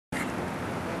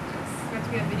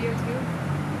You got video too?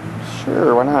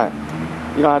 Sure, why not?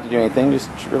 You don't have to do anything, just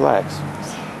relax.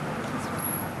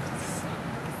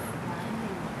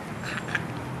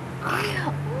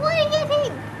 What do you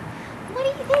think? What do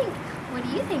you think? What do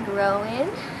you think, Rowan?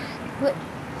 What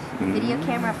video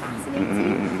camera fascinates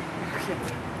you?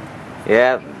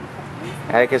 Yeah.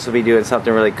 Atticus will be doing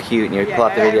something really cute and you pull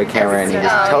out the video camera and he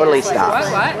just totally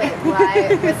stops. What? Wait, why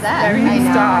was that? Everything I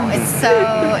know.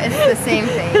 stops. It's the same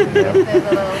thing with the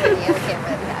little video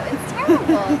camera we have. It's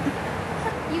terrible.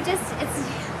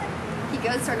 He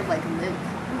goes sort of like limp.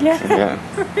 Yeah.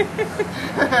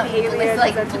 It's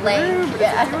like blank.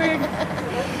 Yeah.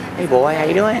 Hey boy, how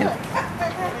you doing?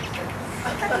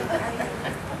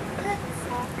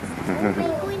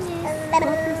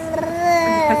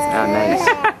 Oh, nice.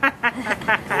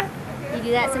 You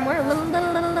do that some more? Little.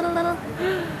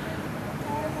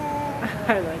 I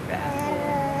like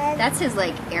that. That's his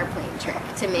like airplane trick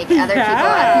to make other people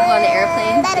on the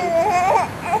airplane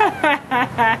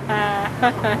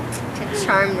to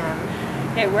charm them.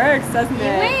 It works, doesn't it?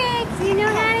 It works. You know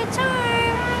how to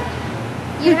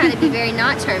charm. You know how to be very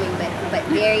not charming, but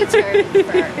very charming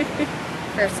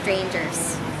for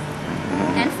strangers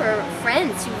and for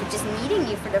friends who are just meeting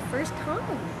you for the first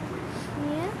time.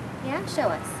 Yeah. Show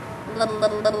us. Little.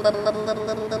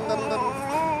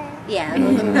 Yeah.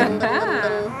 Little.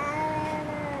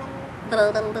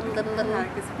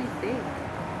 It's pretty big.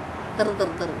 Little.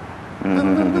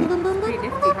 Pretty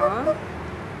nifty, huh?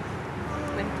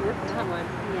 I have to work on that one.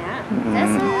 Yeah.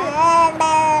 That's it.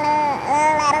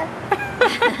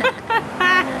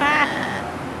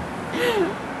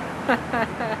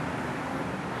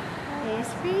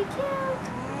 It's pretty cute.